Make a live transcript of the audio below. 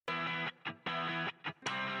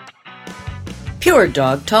Pure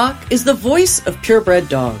Dog Talk is the voice of purebred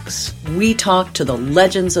dogs. We talk to the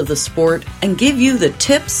legends of the sport and give you the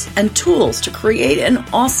tips and tools to create an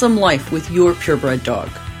awesome life with your purebred dog.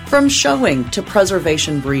 From showing to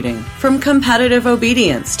preservation breeding, from competitive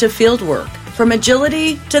obedience to field work, from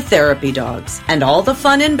agility to therapy dogs, and all the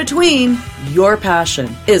fun in between, your passion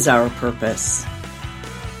is our purpose.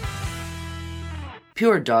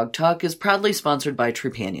 Pure Dog Talk is proudly sponsored by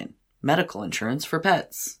Trupanion, medical insurance for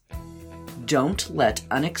pets. Don't let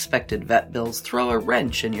unexpected vet bills throw a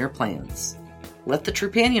wrench in your plans. Let the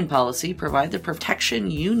Trupanion policy provide the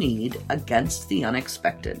protection you need against the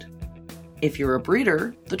unexpected. If you're a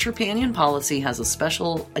breeder, the Trupanion policy has a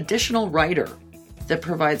special additional rider that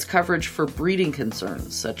provides coverage for breeding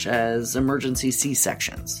concerns such as emergency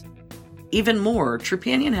C-sections. Even more,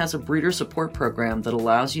 Trupanion has a breeder support program that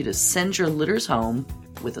allows you to send your litters home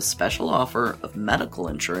with a special offer of medical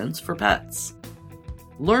insurance for pets.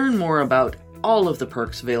 Learn more about all of the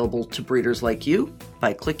perks available to breeders like you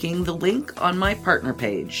by clicking the link on my partner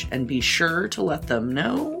page, and be sure to let them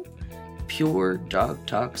know Pure Dog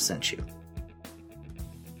Talk sent you.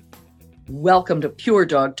 Welcome to Pure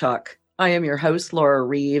Dog Talk. I am your host, Laura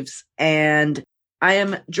Reeves, and I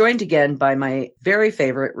am joined again by my very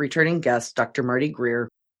favorite returning guest, Dr. Marty Greer,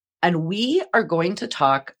 and we are going to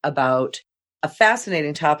talk about a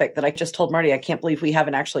fascinating topic that I just told Marty I can't believe we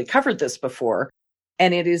haven't actually covered this before.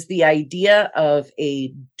 And it is the idea of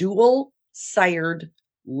a dual sired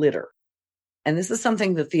litter. And this is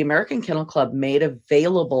something that the American Kennel Club made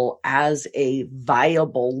available as a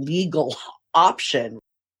viable legal option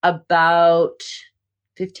about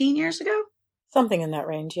 15 years ago. Something in that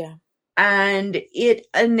range, yeah. And it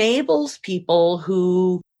enables people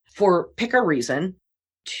who, for pick a reason,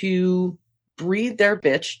 to breed their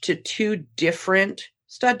bitch to two different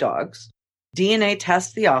stud dogs, DNA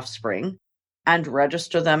test the offspring, and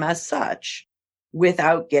register them as such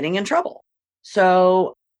without getting in trouble.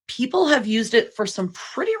 So people have used it for some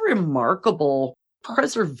pretty remarkable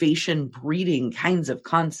preservation breeding kinds of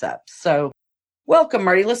concepts. So welcome,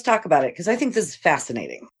 Marty. Let's talk about it because I think this is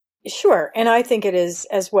fascinating. Sure. And I think it is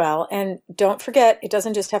as well. And don't forget, it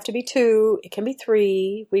doesn't just have to be two. It can be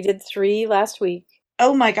three. We did 3 last week.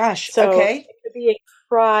 Oh my gosh. So okay. It could be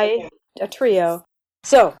a trio.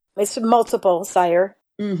 So it's multiple sire.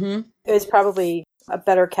 Mm-hmm. Is probably a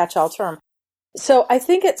better catch-all term. So I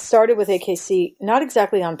think it started with AKC, not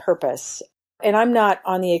exactly on purpose. And I'm not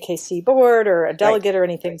on the AKC board or a delegate or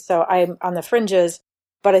anything, so I'm on the fringes.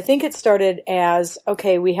 But I think it started as,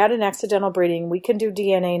 okay, we had an accidental breeding. We can do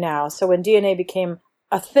DNA now. So when DNA became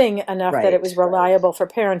a thing enough that it was reliable for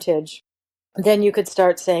parentage, then you could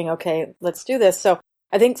start saying, okay, let's do this. So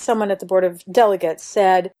I think someone at the board of delegates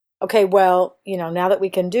said, okay, well, now that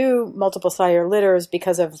we can do multiple sire litters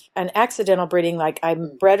because of an accidental breeding, like I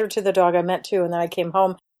bred her to the dog I meant to, and then I came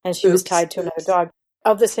home and she was tied to another dog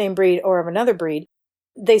of the same breed or of another breed.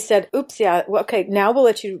 They said, oops, yeah, well, okay, now we'll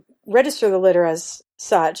let you register the litter as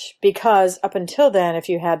such, because up until then, if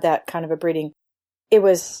you had that kind of a breeding, it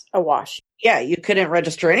was a wash. Yeah, you couldn't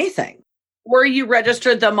register anything. Or you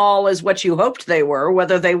registered them all as what you hoped they were,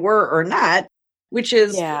 whether they were or not, which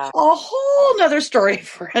is a whole nother story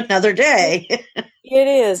for another day. It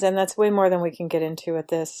is, and that's way more than we can get into at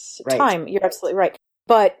this time. You're absolutely right.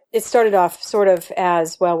 But it started off sort of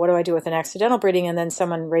as, well, what do I do with an accidental breeding? And then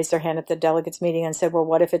someone raised their hand at the delegates meeting and said, well,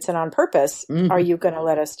 what if it's an on purpose? Mm-hmm. Are you going to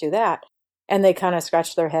let us do that? And they kind of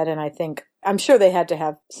scratched their head, and I'm sure they had to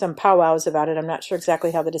have some powwows about it. I'm not sure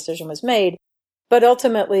exactly how the decision was made. But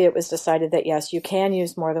ultimately, it was decided that, yes, you can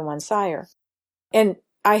use more than one sire. And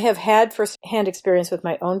I have had first-hand experience with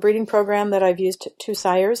my own breeding program that I've used 2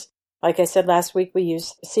 sires. Like I said last week, we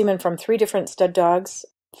used semen from 3 different stud dogs,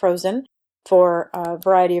 frozen, for a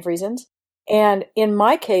variety of reasons. And in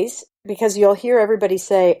my case, because you'll hear everybody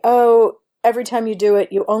say, oh, every time you do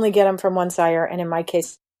it, you only get them from one sire. And in my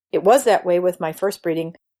case, it was that way with my first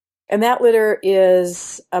breeding. And that litter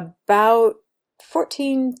is about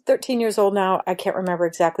 13 years old now. I can't remember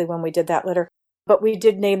exactly when we did that litter, but we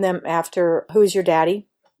did name them after Who's Your Daddy?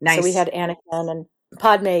 Nice. So we had Anakin and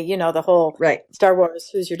Padme, the whole Star Wars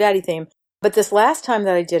Who's Your Daddy theme. But this last time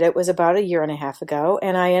that I did it was about 1.5 years ago,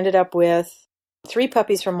 and I ended up with 3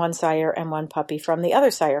 puppies from one sire and 1 puppy from the other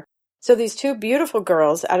sire. So these 2 beautiful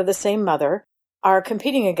girls out of the same mother are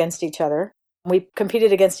competing against each other. We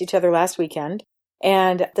competed against each other last weekend,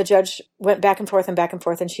 and the judge went back and forth,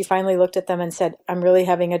 and she finally looked at them and said, I'm really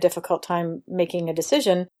having a difficult time making a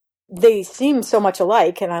decision. They seem so much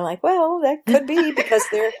alike. And I'm like, well, that could be because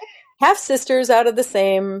they're half sisters out of the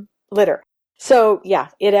same litter. So yeah,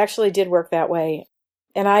 it actually did work that way.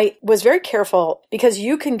 And I was very careful because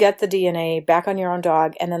you can get the DNA back on your own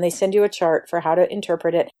dog and then they send you a chart for how to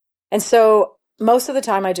interpret it. And so most of the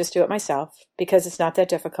time I just do it myself because it's not that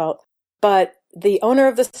difficult. But the owner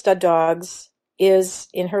of the stud dogs is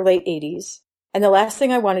in her late 80s. And the last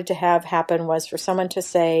thing I wanted to have happen was for someone to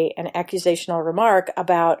say an accusational remark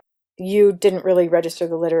about you didn't really register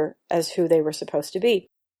the litter as who they were supposed to be.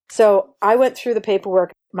 So I went through the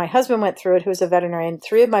paperwork. My husband went through it, who's a veterinarian.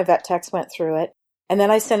 3 of my vet techs went through it. And then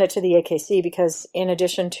I sent it to the AKC because in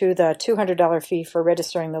addition to the $200 fee for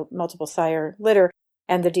registering the multiple sire litter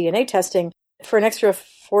and the DNA testing, for an extra $40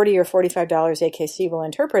 or $45, AKC will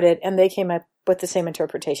interpret it. And they came up with the same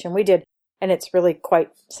interpretation we did. And it's really quite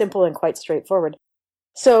simple and quite straightforward.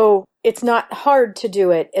 So it's not hard to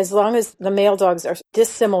do it as long as the male dogs are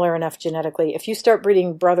dissimilar enough genetically. If you start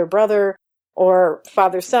breeding brother-brother or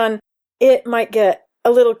father-son, it might get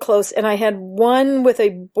a little close. And I had one with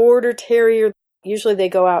a border terrier. Usually they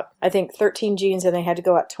go out, I think, 13 genes, and they had to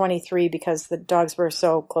go out 23 because the dogs were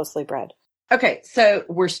so closely bred. Okay, so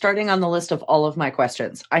we're starting on the list of all of my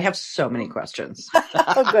questions. I have so many questions.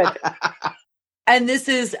 Oh, good. And this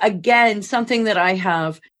is, again, something that I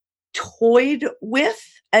have toyed with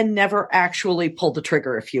and never actually pulled the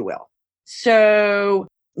trigger, if you will. So,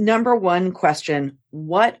 number one question,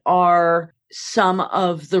 what are some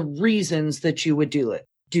of the reasons that you would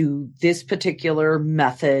do this particular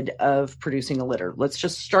method of producing a litter? Let's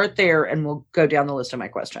just start there and we'll go down the list of my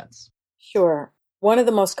questions. Sure. One of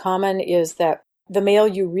the most common is that the male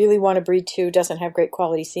you really want to breed to doesn't have great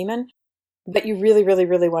quality semen, but you really, really,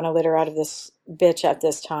 really want to litter out of this bitch at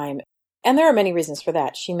this time. And there are many reasons for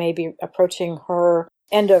that. She may be approaching her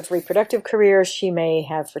end of reproductive career. She may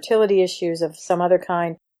have fertility issues of some other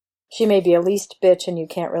kind. She may be a leased bitch and you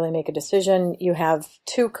can't really make a decision. You have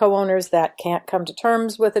 2 co-owners that can't come to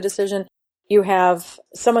terms with a decision. You have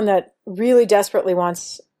someone that really desperately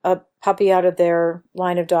wants a puppy out of their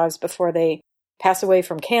line of dogs before they pass away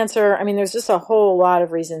from cancer. I mean, there's just a whole lot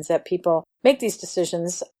of reasons that people make these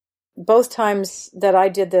decisions. Both times that I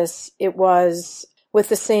did this, it was with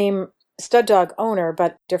the same stud dog owner,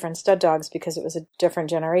 but different stud dogs because it was a different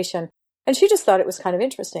generation. And she just thought it was kind of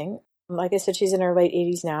interesting. Like I said, she's in her late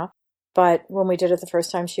 80s now. But when we did it the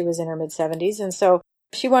first time, she was in her mid-70s. And so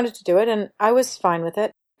she wanted to do it, and I was fine with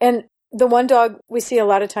it. And the one dog, we see a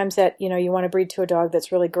lot of times that, you want to breed to a dog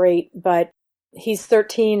that's really great, but he's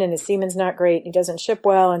 13 and his semen's not great. He doesn't ship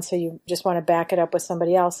well, and so you just want to back it up with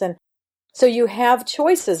somebody else. And so you have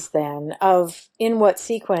choices then of in what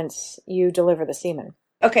sequence you deliver the semen.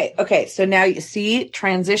 Okay. So now you see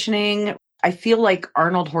transitioning. I feel like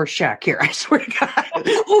Arnold Horseshack here. I swear to God.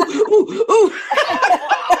 Ooh.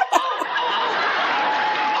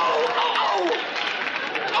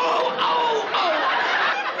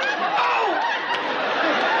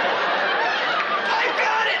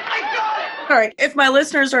 All right. If my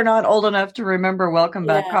listeners are not old enough to remember Welcome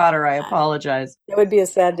Back, Kotter, I apologize. It would be a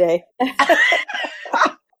sad day. It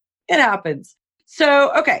happens.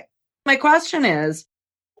 So, okay. My question is,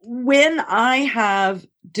 when I have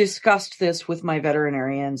discussed this with my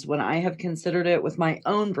veterinarians, when I have considered it with my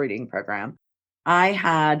own breeding program, I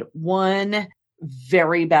had one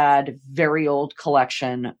very bad, very old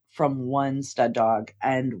collection from one stud dog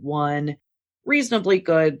and one reasonably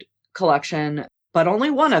good collection, but only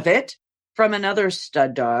one of it from another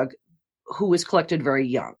stud dog who was collected very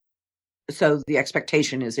young. So the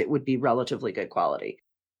expectation is it would be relatively good quality.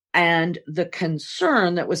 And the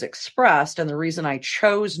concern that was expressed, and the reason I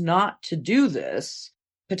chose not to do this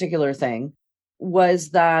particular thing,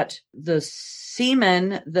 was that the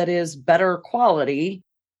semen that is better quality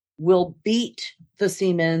will beat the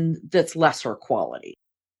semen that's lesser quality.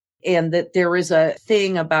 And that there is a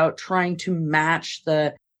thing about trying to match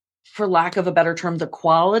the, for lack of a better term, the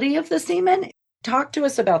quality of the semen. Talk to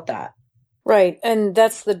us about that. Right. And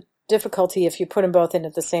that's the difficulty if you put them both in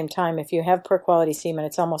at the same time. If you have poor quality semen,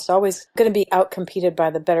 it's almost always going to be outcompeted by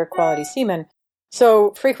the better quality semen.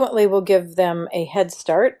 So frequently we'll give them a head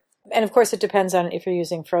start. And of course, it depends on if you're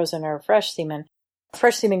using frozen or fresh semen.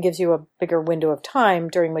 Fresh semen gives you a bigger window of time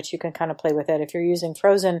during which you can kind of play with it. If you're using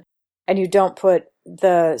frozen and you don't put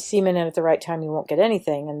the semen in at the right time, you won't get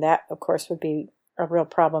anything. And that, of course, would be a real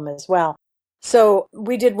problem as well. So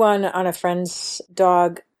we did one on a friend's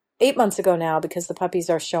dog 8 months ago now because the puppies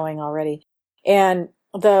are showing already. And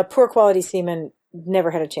the poor quality semen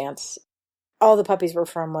never had a chance. All the puppies were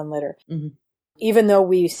from one litter. Mm-hmm. Even though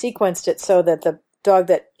we sequenced it so that the dog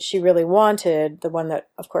that she really wanted, the one that,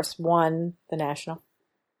 of course, won the national,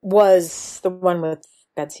 was the one with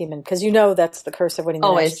bad semen, because you know that's the curse of winning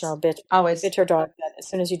the national bitch or dog. That as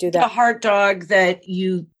soon as you do that, a hard dog that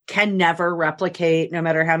you can never replicate, no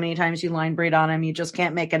matter how many times you line breed on him, you just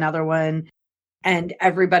can't make another one. And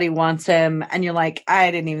everybody wants him, and you're like, I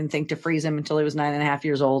didn't even think to freeze him until he was 9.5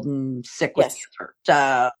 years old and sick with cancer.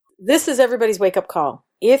 So this is everybody's wake up call.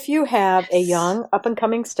 If you have a young up and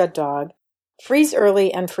coming stud dog, freeze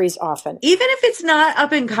early and freeze often. Even if it's not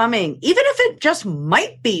up and coming, even if it just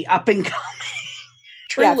might be up and coming.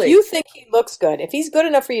 Truly. Yeah, if you think he looks good, if he's good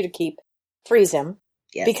enough for you to keep, freeze him.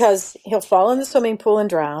 Yes. Because he'll fall in the swimming pool and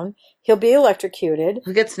drown. He'll be electrocuted.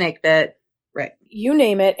 He'll get snake bit. Right. You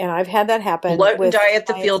name it, and I've had that happen. Bloat and die at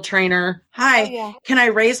the field trainer. Hi, Can I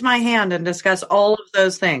raise my hand and discuss all of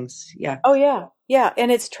those things? Yeah. Oh, yeah. Yeah,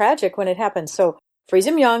 and it's tragic when it happens. So freeze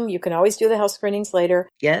him young. You can always do the health screenings later.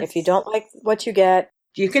 Yes. If you don't like what you get,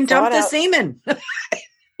 you can dump the semen.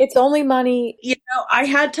 It's only money. You know, I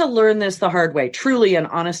had to learn this the hard way, truly and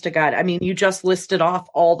honest to God. I mean, you just listed off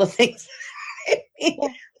all the things.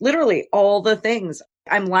 Literally all the things.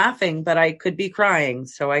 I'm laughing, but I could be crying,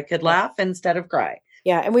 so I could laugh instead of cry.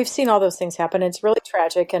 Yeah, and we've seen all those things happen. It's really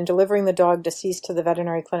tragic, and delivering the dog deceased to the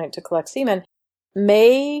veterinary clinic to collect semen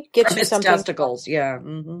may get from you something. Testicles, yeah.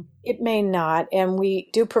 Mm-hmm. It may not, and we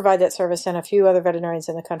do provide that service, and a few other veterinarians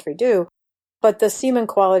in the country do. But the semen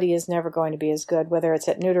quality is never going to be as good, whether it's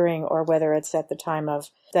at neutering or whether it's at the time of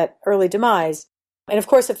that early demise. And of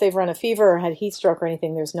course, if they've run a fever or had heat stroke or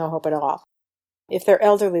anything, there's no hope at all. If they're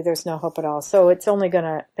elderly, there's no hope at all. So it's only going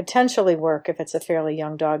to potentially work if it's a fairly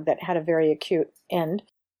young dog that had a very acute end.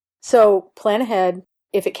 So plan ahead.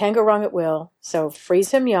 If it can go wrong, it will. So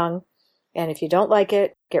freeze him young. And if you don't like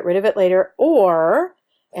it, get rid of it later. Or,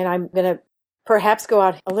 and I'm going to perhaps go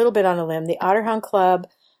out a little bit on a limb, the Otterhound Club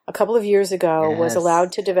a couple of years ago was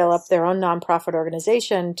allowed to develop their own nonprofit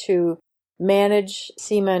organization to manage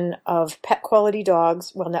semen of pet quality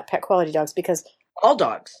dogs. Well, not pet quality dogs, because all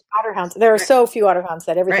dogs. Otterhounds. There are so few Otterhounds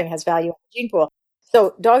that everything has value in the gene pool.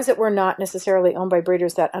 So dogs that were not necessarily owned by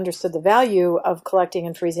breeders that understood the value of collecting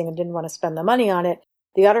and freezing and didn't want to spend the money on it,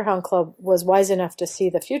 the Otterhound Club was wise enough to see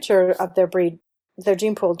the future of their breed, their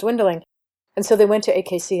gene pool dwindling. And so they went to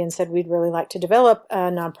AKC and said, we'd really like to develop a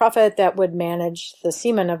nonprofit that would manage the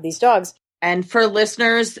semen of these dogs. And for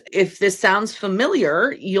listeners, if this sounds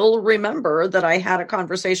familiar, you'll remember that I had a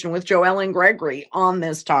conversation with Joellen Gregory on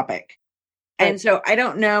this topic. And so I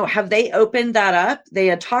don't know, have they opened that up? They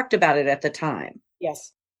had talked about it at the time.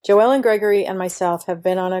 Yes. Joellen Gregory and myself have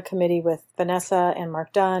been on a committee with Vanessa and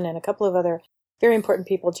Mark Dunn and a couple of other very important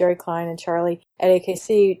people, Jerry Klein and Charlie at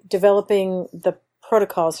AKC, developing the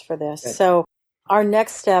protocols for this. Good. So our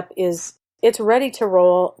next step is, it's ready to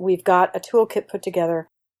roll. We've got a toolkit put together.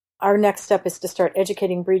 Our next step is to start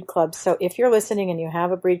educating breed clubs. So if you're listening and you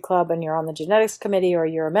have a breed club and you're on the genetics committee or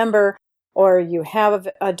you're a member, or you have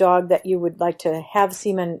a dog that you would like to have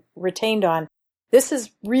semen retained on, this is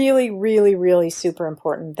really, really, really super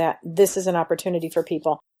important that this is an opportunity for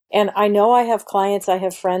people. And I know I have clients, I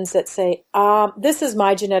have friends that say, this is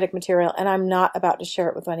my genetic material and I'm not about to share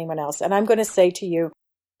it with anyone else. And I'm going to say to you,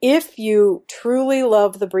 if you truly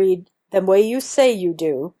love the breed the way you say you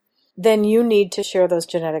do, then you need to share those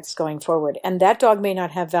genetics going forward. And that dog may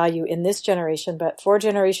not have value in this generation, but 4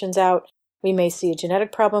 generations out, we may see a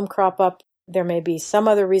genetic problem crop up. There may be some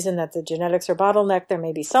other reason that the genetics are bottlenecked. There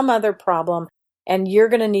may be some other problem. And you're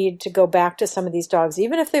going to need to go back to some of these dogs,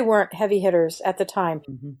 even if they weren't heavy hitters at the time.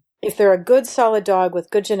 Mm-hmm. If they're a good, solid dog with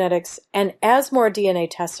good genetics, and as more DNA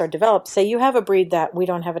tests are developed, say you have a breed that we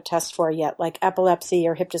don't have a test for yet, like epilepsy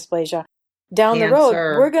or hip dysplasia, down the road,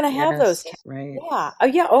 we're going to have those. Right. Yeah. Oh,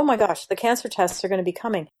 yeah. Oh, my gosh. The cancer tests are going to be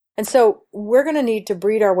coming. And so we're going to need to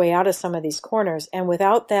breed our way out of some of these corners. And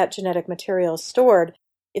without that genetic material stored,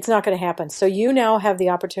 it's not going to happen. So you now have the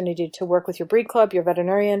opportunity to work with your breed club, your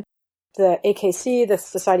veterinarian, the AKC, the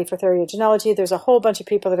Society for Theriogenology. There's a whole bunch of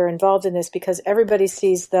people that are involved in this because everybody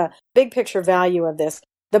sees the big picture value of this.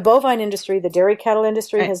 The bovine industry, the dairy cattle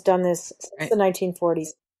industry has done this since the 1940s.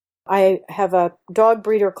 I have a dog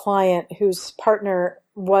breeder client whose partner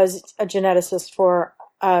was a geneticist for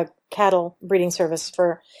a cattle breeding service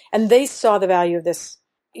and they saw the value of this,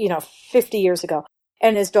 50 years ago.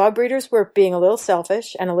 And as dog breeders, we're being a little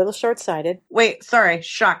selfish and a little short-sighted. Wait, sorry,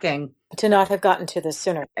 shocking. To not have gotten to this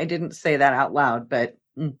sooner. I didn't say that out loud, but...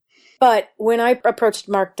 But when I approached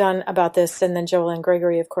Mark Dunn about this, and then Joellen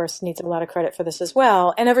Gregory, of course, needs a lot of credit for this as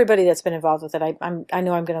well, and everybody that's been involved with it, I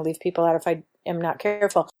know I'm going to leave people out if I am not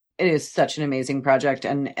careful. It is such an amazing project,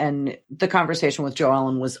 and the conversation with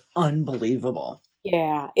Joellen was unbelievable.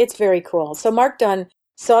 Yeah, it's very cool. So Mark Dunn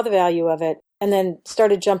saw the value of it, and then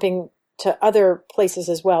started jumping to other places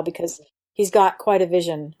as well, because he's got quite a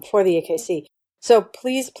vision for the AKC. So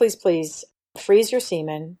please, please, please freeze your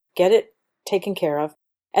semen, get it taken care of.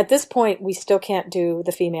 At this point, we still can't do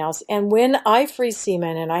the females. And when I freeze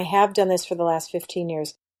semen, and I have done this for the last 15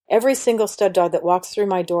 years, every single stud dog that walks through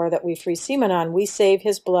my door that we freeze semen on, we save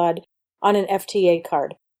his blood on an FTA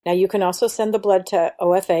card. Now, you can also send the blood to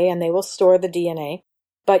OFA, and they will store the DNA,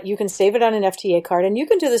 but you can save it on an FTA card, and you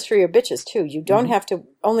can do this for your bitches, too. You don't have to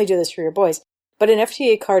only do this for your boys. But an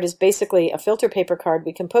FTA card is basically a filter paper card.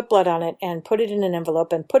 We can put blood on it and put it in an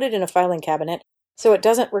envelope and put it in a filing cabinet. So it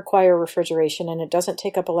doesn't require refrigeration and it doesn't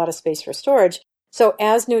take up a lot of space for storage. So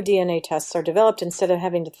as new DNA tests are developed, instead of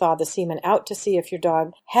having to thaw the semen out to see if your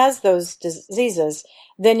dog has those diseases,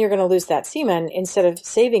 then you're going to lose that semen instead of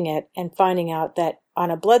saving it and finding out that on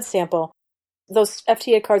a blood sample, those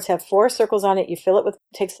FTA cards have 4 circles on it. You fill it with,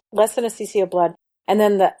 takes less than a cc of blood. And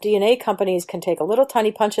then the DNA companies can take a little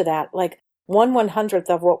tiny punch of that, like 1/100th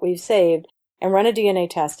of what we've saved, and run a DNA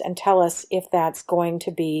test and tell us if that's going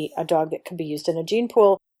to be a dog that could be used in a gene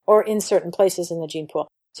pool or in certain places in the gene pool.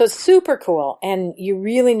 So it's super cool. And you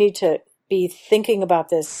really need to be thinking about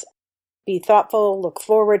this, be thoughtful, look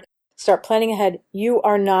forward, start planning ahead. You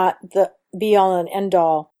are not the be all and end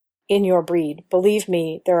all in your breed. Believe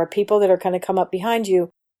me, there are people that are going to come up behind you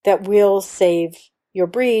that will save your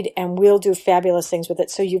breed and will do fabulous things with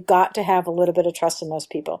it. So you've got to have a little bit of trust in those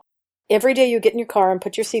people. Every day you get in your car and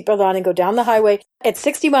put your seatbelt on and go down the highway at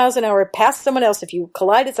 60 miles an hour past someone else. If you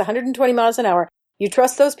collide, it's 120 miles an hour. You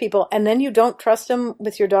trust those people, and then you don't trust them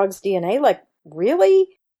with your dog's DNA? Like, really?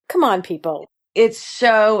 Come on, people. It's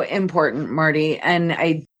so important, Marty. And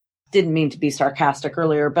I didn't mean to be sarcastic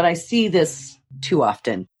earlier, but I see this too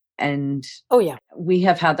often. And oh, yeah, we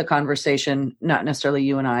have had the conversation, not necessarily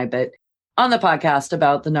you and I, but on the podcast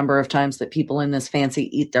about the number of times that people in this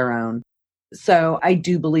fancy eat their own. So I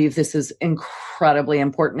do believe this is incredibly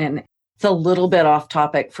important, and it's a little bit off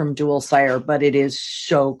topic from dual sire, but it is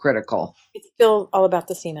so critical. It's still all about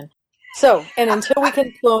the semen. So, and until we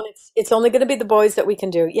can clone, it's only going to be the boys that we can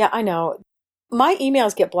do. Yeah, I know. My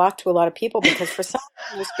emails get blocked to a lot of people because for some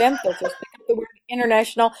reason, spam filters pick up the word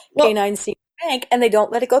International Canine Semen Bank and they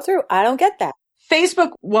don't let it go through. I don't get that.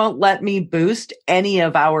 Facebook won't let me boost any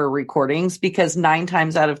of our recordings because 9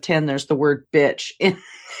 times out of 10, there's the word bitch in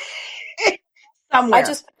somewhere. I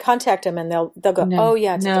just contact them and they'll go, oh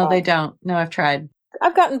yeah. No, they don't. No, I've tried.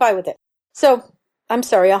 I've gotten by with it. So I'm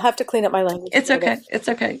sorry. I'll have to clean up my language. It's okay. It's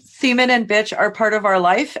okay. Semen and bitch are part of our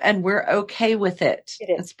life and we're okay with it. It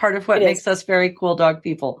is. It's part of what makes us very cool dog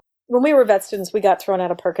people. When we were vet students, we got thrown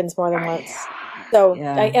out of Perkins more than once. So,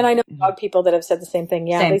 I know dog people that have said the same thing.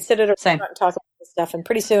 Yeah, they sit at a restaurant and talk about this stuff, and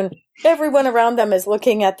pretty soon everyone around them is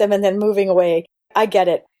looking at them and then moving away. I get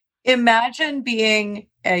it. Imagine being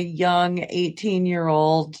a young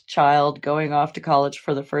 18-year-old child going off to college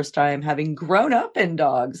for the first time, having grown up in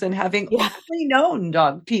dogs and having only known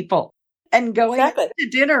dog people, and going to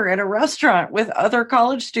dinner in a restaurant with other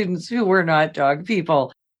college students who were not dog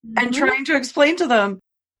people, and trying to explain to them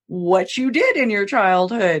what you did in your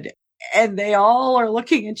childhood. And they all are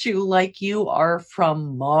looking at you like you are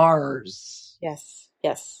from Mars. Yes.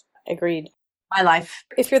 Agreed. My life.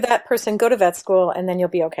 If you're that person, go to vet school and then you'll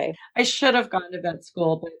be okay. I should have gone to vet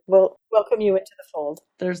school, but we'll welcome you into the fold.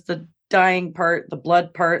 There's the dying part, the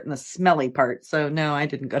blood part, and the smelly part. So no, I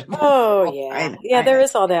didn't go to vet school. Oh, yeah. There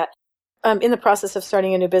is all that. I'm in the process of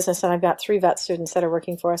starting a new business, and I've got 3 vet students that are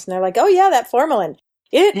working for us, and they're like, oh, yeah, that formalin.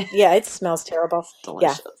 It smells terrible.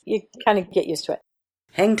 Delicious. Yeah, you kind of get used to it.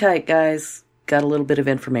 Hang tight, guys. Got a little bit of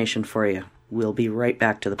information for you. We'll be right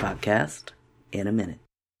back to the podcast in a minute.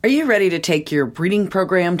 Are you ready to take your breeding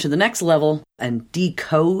program to the next level and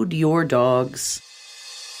decode your dogs?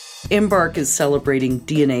 Embark is celebrating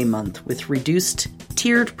DNA Month with reduced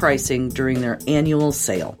tiered pricing during their annual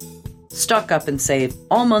sale. Stock up and save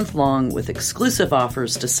all month long with exclusive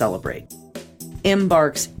offers to celebrate.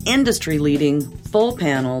 Embark's industry-leading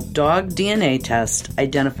full-panel dog DNA test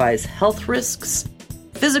identifies health risks,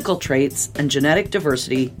 physical traits, and genetic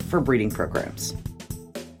diversity for breeding programs.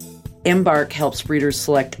 Embark helps breeders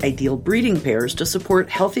select ideal breeding pairs to support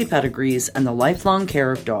healthy pedigrees and the lifelong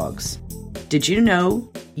care of dogs. Did you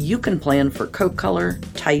know you can plan for coat color,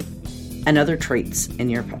 type, and other traits in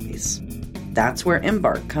your puppies? That's where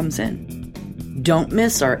Embark comes in. Don't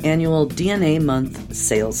miss our annual DNA Month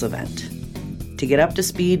sales event. To get up to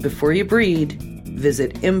speed before you breed,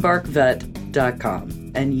 visit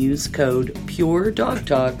embarkvet.com and use code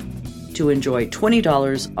PUREDOGTALK to enjoy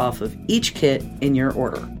 $20 off of each kit in your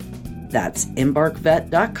order. That's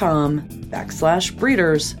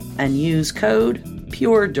embarkvet.com/breeders and use code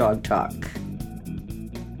PUREDOGTALK.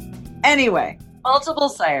 Anyway, multiple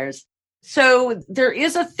sires. So there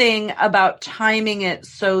is a thing about timing it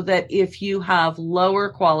so that if you have lower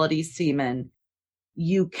quality semen,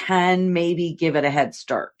 you can maybe give it a head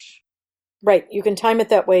start. Right. You can time it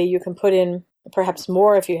that way. You can put in perhaps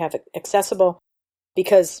more if you have it accessible,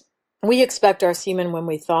 because we expect our semen when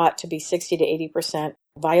we thaw it to be 60 to 80%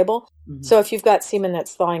 viable. Mm-hmm. So if you've got semen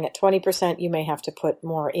that's thawing at 20%, you may have to put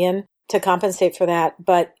more in to compensate for that.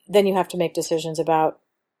 But then you have to make decisions about,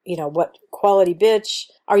 what quality bitch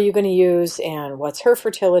are you going to use and what's her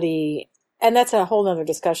fertility? And that's a whole nother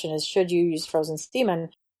discussion, is should you use frozen semen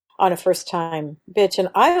on a first time bitch? And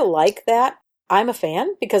I like that. I'm a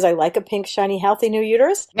fan because I like a pink, shiny, healthy new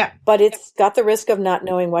uterus. Yeah. But it's got the risk of not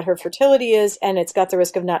knowing what her fertility is, and it's got the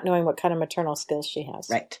risk of not knowing what kind of maternal skills she has.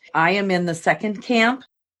 Right. I am in the second camp.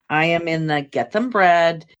 I am in the get them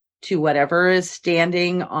bred to whatever is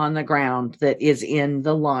standing on the ground that is in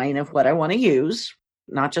the line of what I want to use.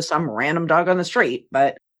 Not just some random dog on the street,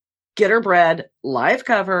 but get her bred, live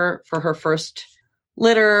cover for her first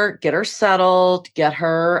litter, get her settled, get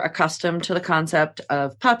her accustomed to the concept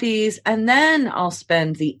of puppies, and then I'll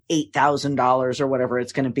spend the $8,000 or whatever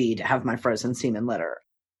it's going to be to have my frozen semen litter.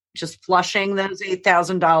 Just flushing those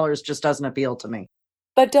 $8,000 just doesn't appeal to me.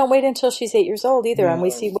 But don't wait until she's 8 years old either. No. And we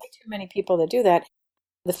see way too many people that do that.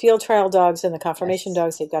 The field trial dogs and the conformation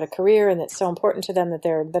dogs, they've got a career, and it's so important to them that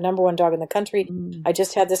they're the number one dog in the country. Mm. I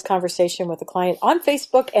just had this conversation with a client on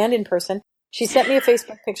Facebook and in person. She sent me a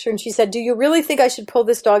Facebook picture and she said, "Do you really think I should pull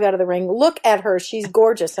this dog out of the ring? Look at her. She's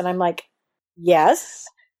gorgeous." And I'm like, yes,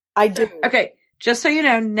 I do. Okay. Just so you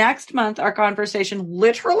know, next month, our conversation,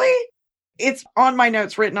 literally, it's on my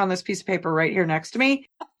notes written on this piece of paper right here next to me,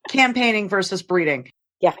 campaigning versus breeding.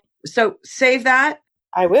 Yeah. So save that.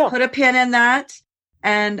 I will. Put a pin in that.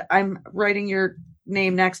 And I'm writing your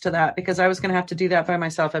name next to that because I was going to have to do that by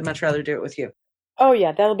myself. I'd much rather do it with you. Oh,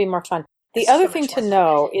 yeah. That'll be more fun. The other thing to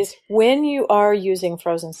know is when you are using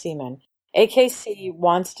frozen semen, AKC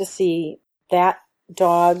wants to see that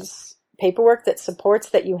dog's paperwork that supports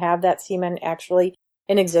that you have that semen actually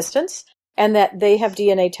in existence and that they have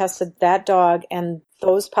DNA tested that dog and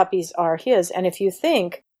those puppies are his. And if you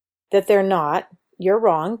think that they're not, you're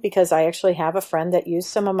wrong, because I actually have a friend that used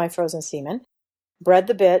some of my frozen semen, bred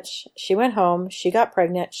the bitch, she went home, she got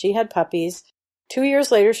pregnant, she had puppies. 2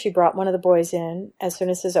 years later, she brought one of the boys in as soon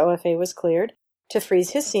as his OFA was cleared to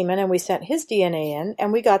freeze his semen, and we sent his DNA in,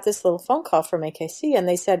 and we got this little phone call from AKC, and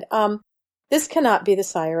they said, this cannot be the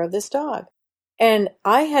sire of this dog. And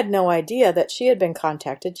I had no idea that she had been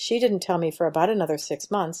contacted. She didn't tell me for about another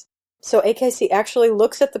 6 months. So AKC actually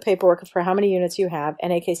looks at the paperwork for how many units you have,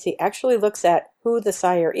 and AKC actually looks at who the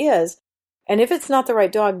sire is. And if it's not the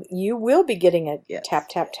right dog, you will be getting a tap,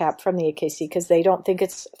 tap, tap from the AKC because they don't think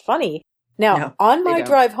it's funny. Now, on my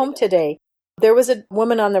drive home today, there was a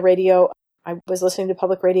woman on the radio. I was listening to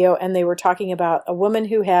public radio, and they were talking about a woman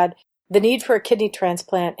who had the need for a kidney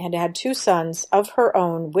transplant and had 2 sons of her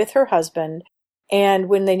own with her husband. And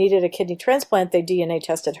when they needed a kidney transplant, they DNA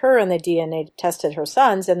tested her and they DNA tested her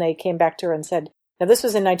sons. And they came back to her and said, now this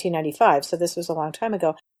was in 1995, so this was a long time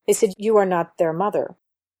ago. They said, you are not their mother.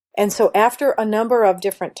 And so after a number of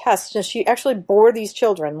different tests, and she actually bore these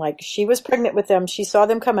children, like she was pregnant with them, she saw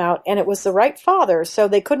them come out, and it was the right father, so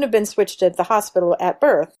they couldn't have been switched at the hospital at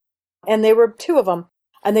birth. And they were 2 of them.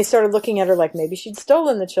 And they started looking at her like maybe she'd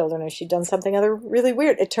stolen the children or she'd done something other really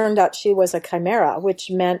weird. It turned out she was a chimera,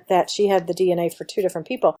 which meant that she had the DNA for 2 different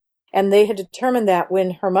people. And they had determined that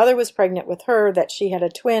when her mother was pregnant with her, that she had a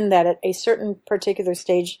twin, that at a certain particular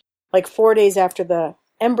stage, like 4 days after the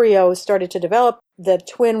embryo started to develop, the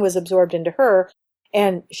twin was absorbed into her,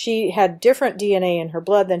 and she had different DNA in her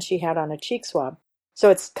blood than she had on a cheek swab.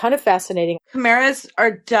 So it's kind of fascinating. Chimeras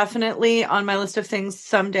are definitely on my list of things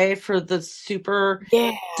someday for the super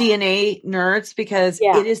DNA nerds, because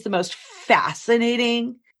it is the most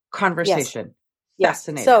fascinating conversation.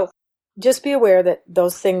 Fascinating. So just be aware that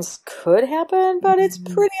those things could happen, but it's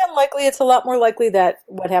pretty unlikely. It's a lot more likely that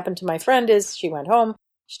what happened to my friend is she went home,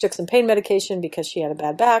 she took some pain medication because she had a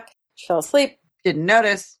bad back, she fell asleep. Didn't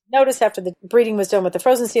notice After the breeding was done with the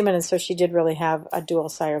frozen semen, and so she did really have a dual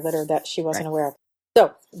sire litter that she wasn't aware of.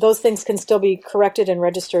 So those things can still be corrected and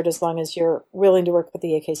registered as long as you're willing to work with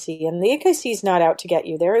the AKC. And the AKC is not out to get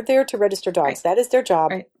you. They're there to register dogs. That is their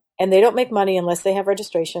job. And they don't make money unless they have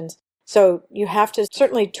registrations. So you have to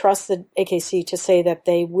certainly trust the AKC to say that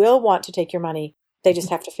they will want to take your money. They just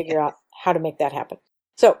have to figure out how to make that happen.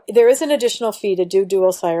 So there is an additional fee to do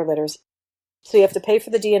dual sire litters. So you have to pay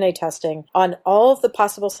for the DNA testing on all of the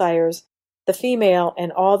possible sires, the female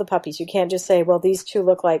and all the puppies. You can't just say, well, these 2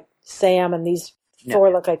 look like Sam and these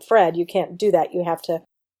 4 look like Fred. You can't do that. You have to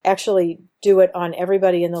actually do it on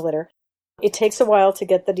everybody in the litter. It takes a while to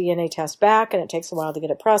get the DNA test back, and it takes a while to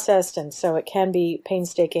get it processed, and so it can be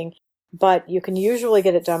painstaking, but you can usually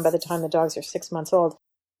get it done by the time the dogs are 6 months old.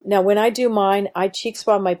 Now, when I do mine, I cheek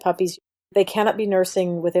swab my puppies. They cannot be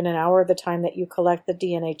nursing within an hour of the time that you collect the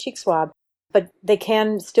DNA cheek swab, but they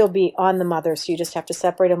can still be on the mother, so you just have to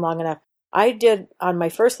separate them long enough. I did, on my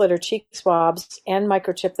first litter, cheek swabs and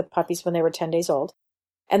microchip the puppies when they were 10 days old,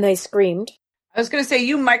 and they screamed. I was going to say,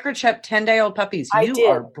 you microchip 10-day-old puppies. You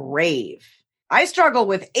are brave. I struggle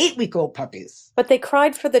with 8-week-old puppies. But they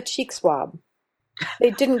cried for the cheek swab.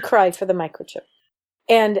 They didn't cry for the microchip.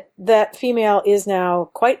 And that female is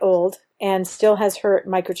now quite old and still has her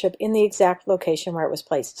microchip in the exact location where it was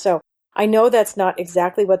placed. So I know that's not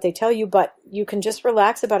exactly what they tell you, but you can just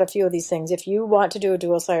relax about a few of these things. If you want to do a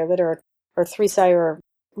dual sire litter or 3-sire or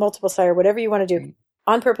multiple sire, whatever you want to do,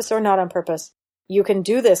 on purpose or not on purpose, you can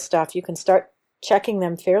do this stuff. You can start checking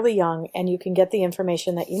them fairly young, and you can get the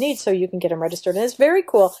information that you need so you can get them registered. And it's very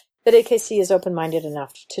cool that AKC is open-minded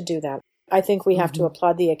enough to do that. I think we have to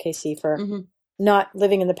applaud the AKC for not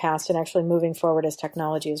living in the past and actually moving forward as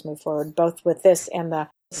technology has moved forward, both with this and the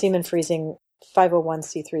semen freezing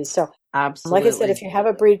 501c3. So, absolutely. Like I said, if you have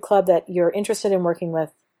a breed club that you're interested in working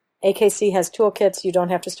with, AKC has toolkits. You don't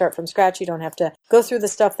have to start from scratch. You don't have to go through the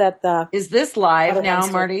stuff that the... Is this live now,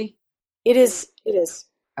 Marty? It is. It is.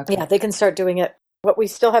 Okay. Yeah, they can start doing it. What we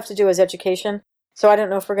still have to do is education. So I don't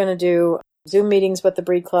know if we're going to do Zoom meetings with the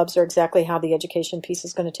breed clubs or exactly how the education piece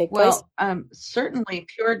is going to take place. Well, certainly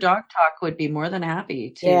Pure Dog Talk would be more than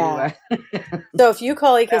happy to. Yeah. So if you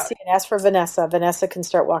call AKC and ask for Vanessa, Vanessa can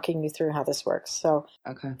start walking you through how this works. So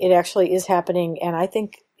it actually is happening. And I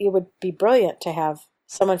think it would be brilliant to have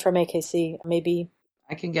someone from AKC, maybe.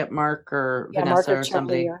 I can get Mark or Vanessa or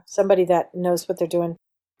somebody. Or somebody that knows what they're doing,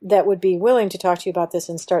 that would be willing to talk to you about this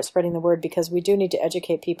and start spreading the word, because we do need to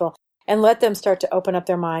educate people and let them start to open up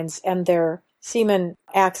their minds and their semen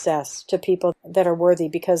access to people that are worthy,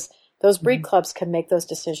 because those breed clubs can make those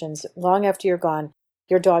decisions long after you're gone.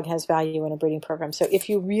 Your dog has value in a breeding program. So if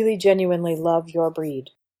you really genuinely love your breed,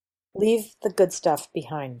 leave the good stuff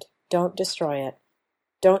behind. Don't destroy it.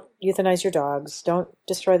 Don't euthanize your dogs. Don't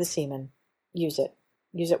destroy the semen. Use it.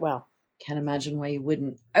 Use it well. Can't imagine why you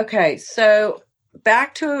wouldn't. Okay, so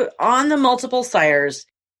back to on the multiple sires,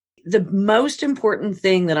 the most important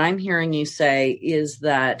thing that I'm hearing you say is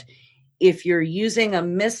that if you're using a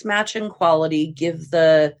mismatch in quality, give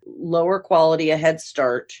the lower quality a head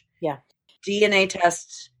start. Yeah. DNA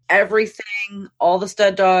test everything, all the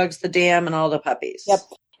stud dogs, the dam, and all the puppies. Yep.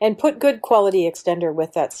 And put good quality extender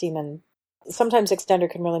with that semen. Sometimes extender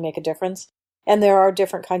can really make a difference. And there are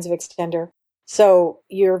different kinds of extender. So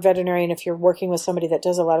your veterinarian, if you're working with somebody that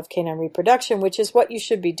does a lot of canine reproduction, which is what you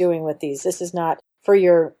should be doing with these, this is not for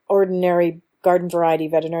your ordinary garden variety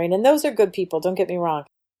veterinarian. And those are good people, don't get me wrong.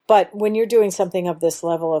 But when you're doing something of this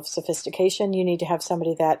level of sophistication, you need to have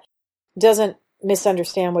somebody that doesn't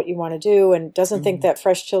misunderstand what you want to do and doesn't think that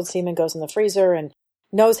fresh chilled semen goes in the freezer and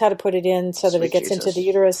knows how to put it in so that it gets into the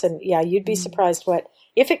uterus. And yeah, you'd be surprised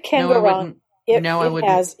if it can go wrong.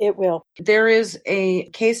 It will. There is a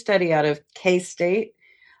case study out of K-State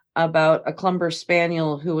about a Clumber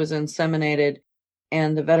Spaniel who was inseminated,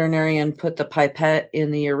 and the veterinarian put the pipette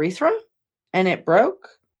in the urethra and it broke.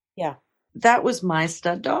 Yeah. That was my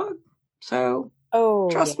stud dog. So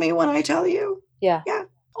trust me when I tell you. Yeah. Yeah.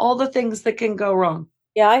 All the things that can go wrong.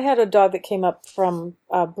 Yeah, I had a dog that came up from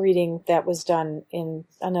breeding that was done in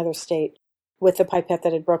another state with the pipette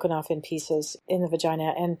that had broken off in pieces in the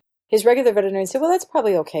vagina. And his regular veterinarian said, well, that's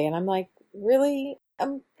probably okay. And I'm like, really?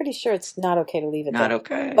 I'm pretty sure it's not okay to leave it there. Not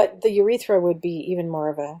okay. But the urethra would be even more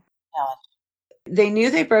of a challenge. They knew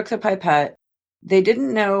they broke the pipette. They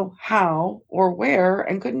didn't know how or where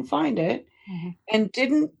and couldn't find it and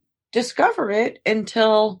didn't discover it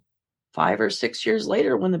until 5 or 6 years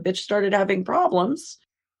later when the bitch started having problems.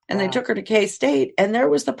 And they took her to K-State, and there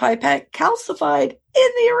was the pipette calcified in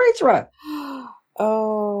the urethra.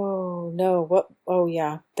 Oh, no. What? Oh,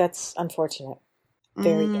 yeah. That's unfortunate.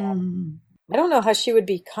 Very bad. I don't know how she would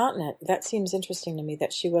be continent. That seems interesting to me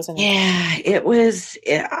that she wasn't. Yeah, it was.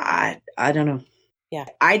 I don't know. Yeah.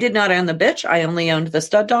 I did not own the bitch. I only owned the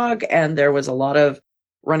stud dog, and there was a lot of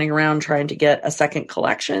running around trying to get a second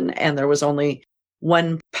collection, and there was only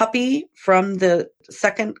one puppy from the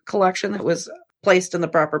second collection that was placed in the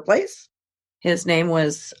proper place. His name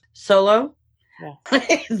was Solo. Yeah.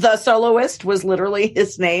 The soloist was literally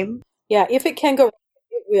his name. Yeah, if it can go,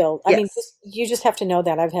 it will. I mean, you just have to know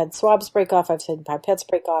that. I've had swabs break off. I've had pipettes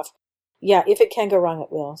break off. Yeah, if it can go wrong,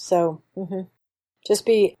 it will. So just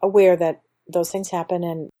be aware that those things happen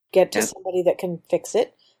and get to somebody that can fix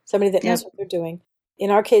it, somebody that knows what they're doing. in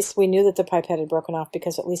our case, we knew that the pipette had broken off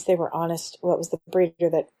because at least they were honest. Well, it was the breeder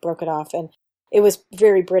that broke it off, and it was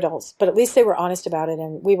very brittle, but at least they were honest about it,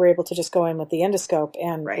 and we were able to just go in with the endoscope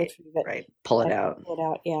and retrieve it. Pull it out. Pull it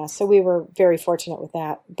out, yeah. So we were very fortunate with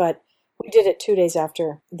that. But we did it 2 days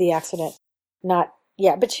after the accident.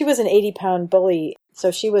 But she was an 80-pound bully, so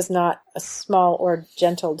she was not a small or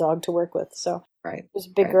gentle dog to work with. So it was a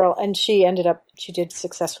big girl, and she did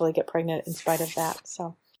successfully get pregnant in spite of that.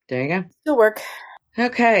 So there you go. Still work.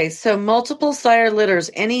 Okay, so multiple sire litters.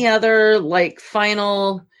 Any other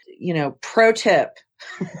final pro tip?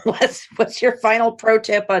 What's your final pro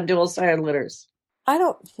tip on dual sire litters? I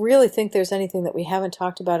don't really think there's anything that we haven't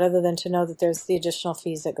talked about other than to know that there's the additional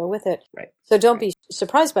fees that go with it. Right. So don't be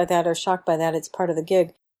surprised by that or shocked by that. It's part of the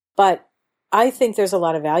gig. But I think there's a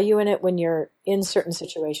lot of value in it when you're in certain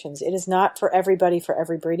situations. It is not for everybody for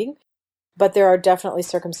every breeding, but there are definitely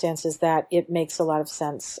circumstances that it makes a lot of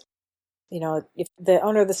sense. If the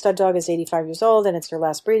owner of the stud dog is 85 years old and it's her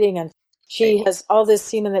last breeding and she has all this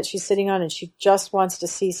semen that she's sitting on and she just wants to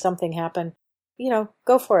see something happen,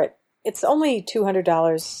 go for it. It's only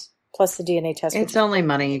 $200 plus the DNA test. It's only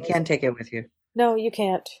money. You can't take it with you. No, you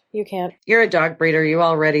can't. You can't. You're a dog breeder. You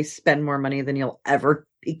already spend more money than you'll ever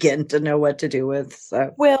begin to know what to do with.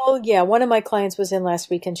 So. Well, yeah. One of my clients was in last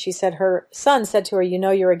week and she said her son said to her,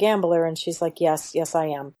 you're a gambler. And she's like, yes, I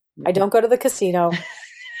am. I don't go to the casino,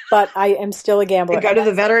 but I am still a gambler. You go to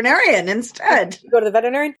the veterinarian instead. You go to the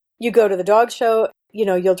veterinarian. You go to the dog show.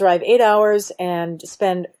 You'll drive 8 hours and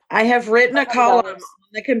spend. I have written a column on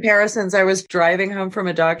the comparisons. I was driving home from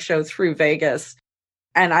a dog show through Vegas,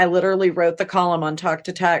 and I literally wrote the column on Talk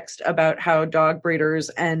to Text about how dog breeders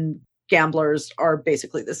and gamblers are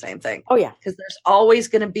basically the same thing. Oh, yeah. Because there's always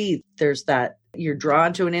going to there's that you're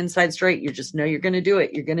drawn to an inside straight. You just know you're going to do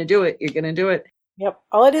it. You're going to do it. You're going to do it. Yep.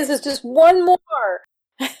 All it is just one more.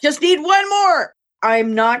 Just need one more.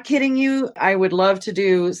 I'm not kidding you. I would love to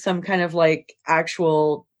do some kind of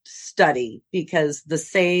actual study because the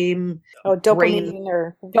same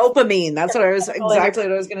dopamine. That's what I was exactly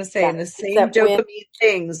what I was going to say. And the same dopamine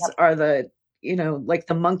things are the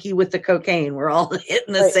the monkey with the cocaine. We're all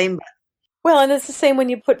hitting the same button. Well, and it's the same when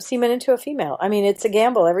you put semen into a female. I mean, it's a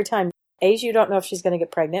gamble every time. A, you don't know if she's going to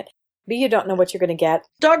get pregnant. B, you don't know what you're going to get.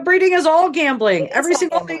 Dog breeding is all gambling. Every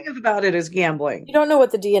single thing about it is gambling. You don't know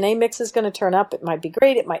what the DNA mix is going to turn up. It might be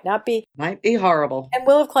great. It might not be. Might be horrible. And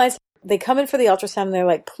we'll have clients, they come in for the ultrasound and they're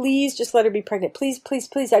like, please just let her be pregnant. Please, please,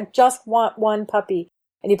 please. I just want one puppy.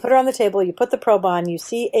 And you put her on the table, you put the probe on, you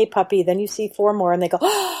see a puppy, then you see 4 more and they go,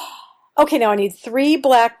 okay, now I need 3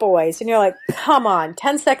 black boys. And you're like, come on.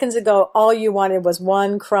 10 seconds ago, all you wanted was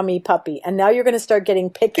one crummy puppy. And now you're going to start getting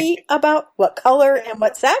picky about what color and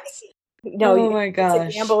what sex? No, my gosh.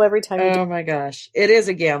 It's a gamble every time you do. Oh my gosh. It is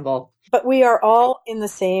a gamble. But we are all in the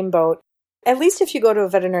same boat. At least if you go to a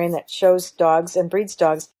veterinarian that shows dogs and breeds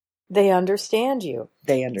dogs, they understand you.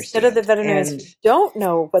 They understand. Instead of the veterinarians who don't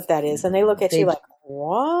know what that is, and they look at you like,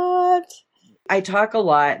 what? I talk a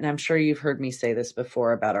lot, and I'm sure you've heard me say this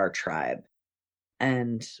before about our tribe.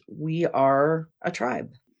 And we are a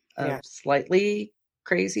tribe of slightly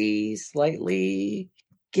crazy, slightly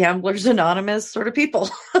Gamblers Anonymous sort of people.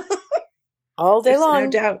 All day long. No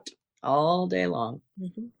doubt. All day long.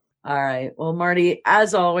 Mm-hmm. All right. Well, Marty,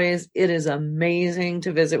 as always, it is amazing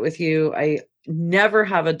to visit with you. I never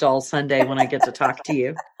have a dull Sunday when I get to talk to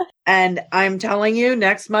you. And I'm telling you,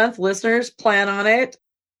 next month, listeners, plan on it.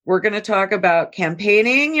 We're going to talk about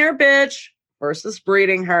campaigning your bitch versus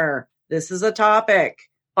breeding her. This is a topic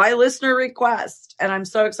by listener request. And I'm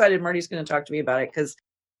so excited Marty's going to talk to me about it because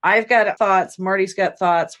I've got thoughts. Marty's got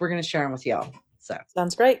thoughts. We're going to share them with y'all. So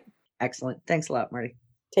sounds great. Excellent. Thanks a lot, Marty.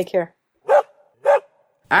 Take care. All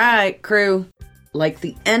right, crew. Like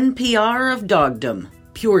the NPR of dogdom,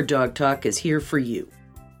 Pure Dog Talk is here for you.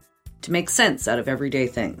 To make sense out of everyday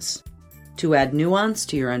things. To add nuance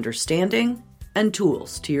to your understanding and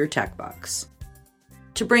tools to your tech box.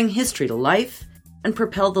 To bring history to life and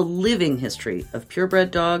propel the living history of purebred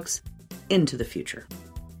dogs into the future.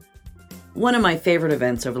 One of my favorite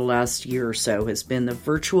events over the last year or so has been the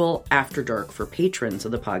virtual After Dark for patrons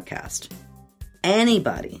of the podcast.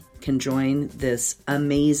 Anybody can join this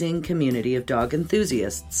amazing community of dog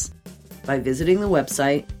enthusiasts by visiting the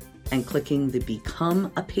website and clicking the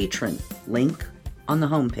Become a Patron link on the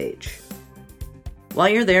homepage. While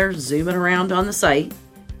you're there zooming around on the site,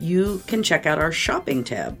 you can check out our shopping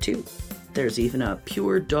tab too. There's even a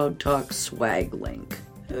Pure Dog Talk swag link.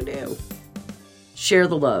 Who knew? Share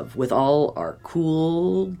the love with all our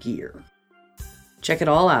cool gear. Check it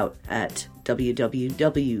all out at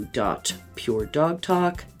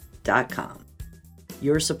www.puredogtalk.com.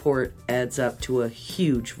 Your support adds up to a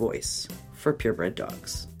huge voice for purebred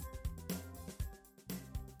dogs.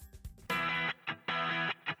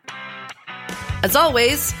 As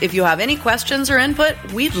always, if you have any questions or input,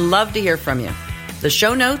 we'd love to hear from you. The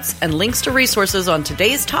show notes and links to resources on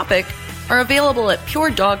today's topic are available at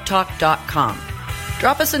puredogtalk.com.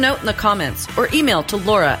 Drop us a note in the comments or email to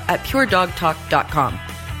Laura@puredogtalk.com.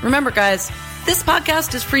 Remember, guys, this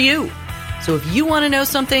podcast is for you. So if you want to know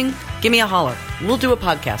something, give me a holler. We'll do a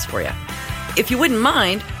podcast for you. If you wouldn't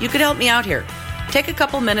mind, you could help me out here. Take a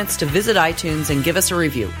couple minutes to visit iTunes and give us a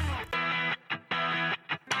review.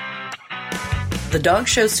 The Dog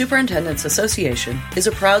Show Superintendents Association is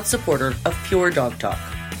a proud supporter of Pure Dog Talk.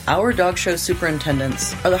 Our dog show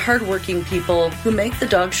superintendents are the hardworking people who make the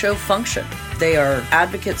dog show function. They are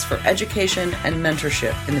advocates for education and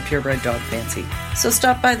mentorship in the purebred dog fancy. So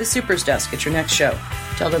stop by the Super's Desk at your next show.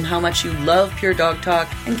 Tell them how much you love Pure Dog Talk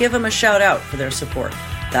and give them a shout out for their support.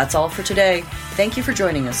 That's all for today. Thank you for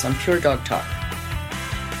joining us on Pure Dog Talk.